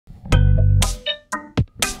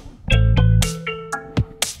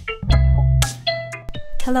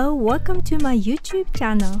Hello, welcome to my YouTube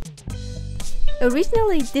channel.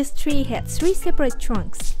 Originally, this tree had 3 separate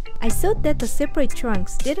trunks. I thought that the separate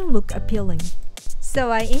trunks didn't look appealing. So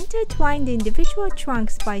I intertwined the individual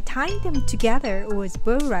trunks by tying them together with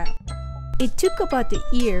bow wrap. It took about a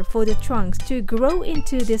year for the trunks to grow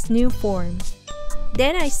into this new form.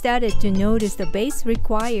 Then I started to notice the base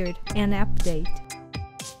required an update.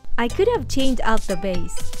 I could have changed out the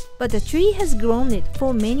base, but the tree has grown it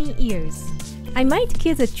for many years. I might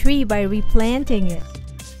kill the tree by replanting it.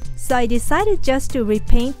 So I decided just to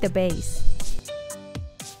repaint the base.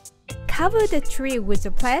 Cover the tree with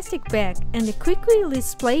a plastic bag and quickly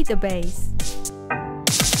display the base.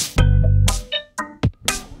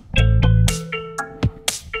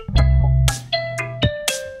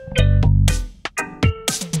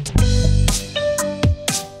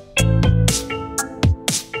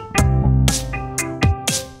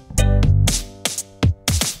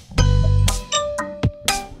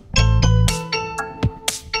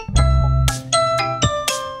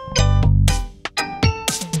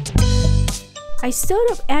 I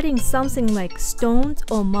thought of adding something like stones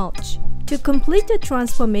or mulch to complete the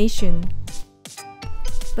transformation.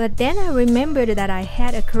 But then I remembered that I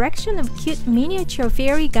had a collection of cute miniature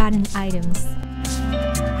fairy garden items.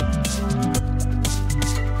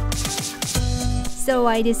 So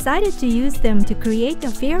I decided to use them to create a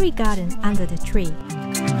fairy garden under the tree.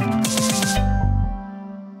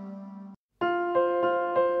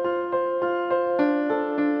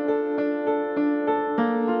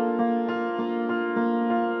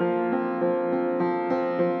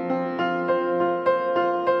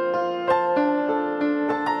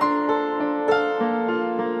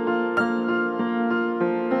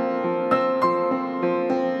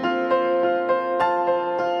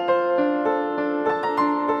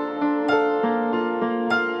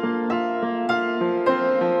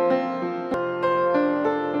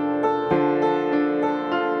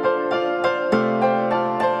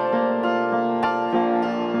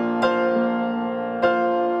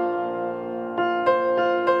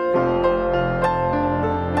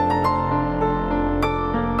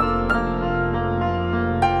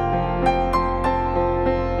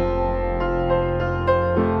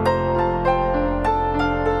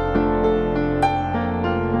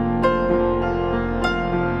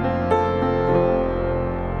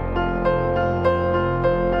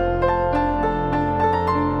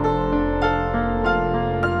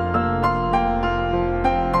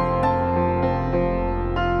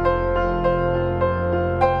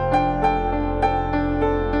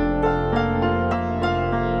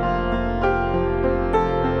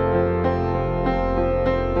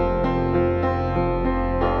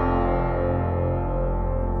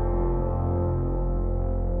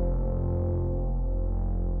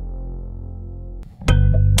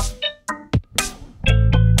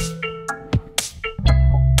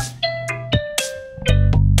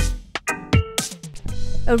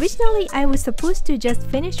 Originally, I was supposed to just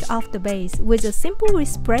finish off the base with a simple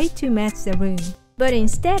spray to match the room. But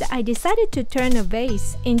instead, I decided to turn a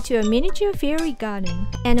vase into a miniature fairy garden.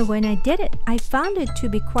 And when I did it, I found it to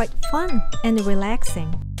be quite fun and relaxing.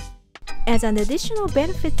 As an additional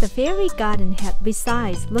benefit, the fairy garden had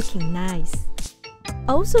besides looking nice.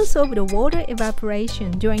 Also solved the water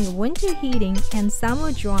evaporation during winter heating and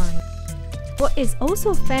summer drying. What is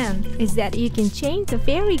also fun is that you can change the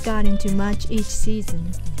fairy garden to match each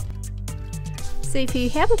season. So if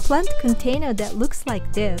you have a plant container that looks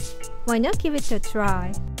like this, why not give it a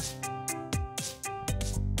try?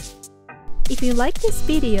 If you like this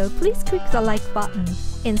video, please click the like button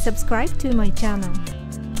and subscribe to my channel.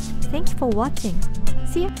 Thanks for watching.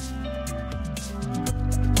 See ya!